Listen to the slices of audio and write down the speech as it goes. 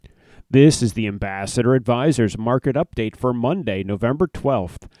This is the Ambassador Advisors market update for Monday, November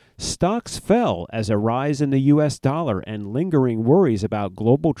 12th. Stocks fell as a rise in the U.S. dollar and lingering worries about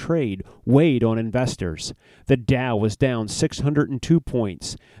global trade weighed on investors. The Dow was down 602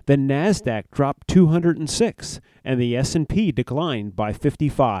 points, the Nasdaq dropped 206, and the S&P declined by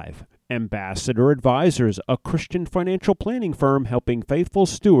 55. Ambassador Advisors, a Christian financial planning firm helping faithful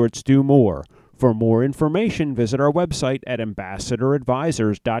stewards do more. For more information, visit our website at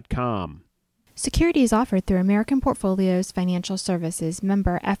ambassadoradvisors.com. Securities offered through American Portfolios Financial Services,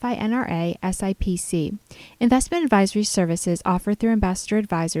 member FINRA SIPC. Investment advisory services offered through Ambassador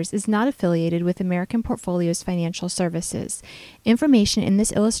Advisors is not affiliated with American Portfolios Financial Services. Information in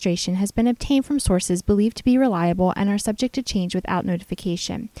this illustration has been obtained from sources believed to be reliable and are subject to change without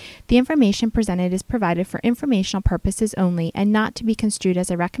notification. The information presented is provided for informational purposes only and not to be construed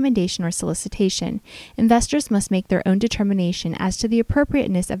as a recommendation or solicitation. Investors must make their own determination as to the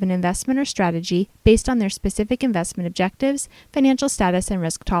appropriateness of an investment or strategy based on their specific investment objectives, financial status, and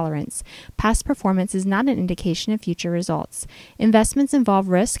risk tolerance. Past performance is not an indication of future results. Investments involve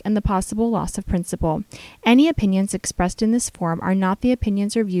risk and the possible loss of principal. Any opinions expressed in this forum are not the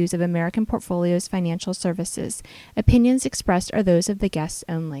opinions or views of American Portfolios Financial Services. Opinions expressed are those of the guests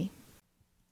only.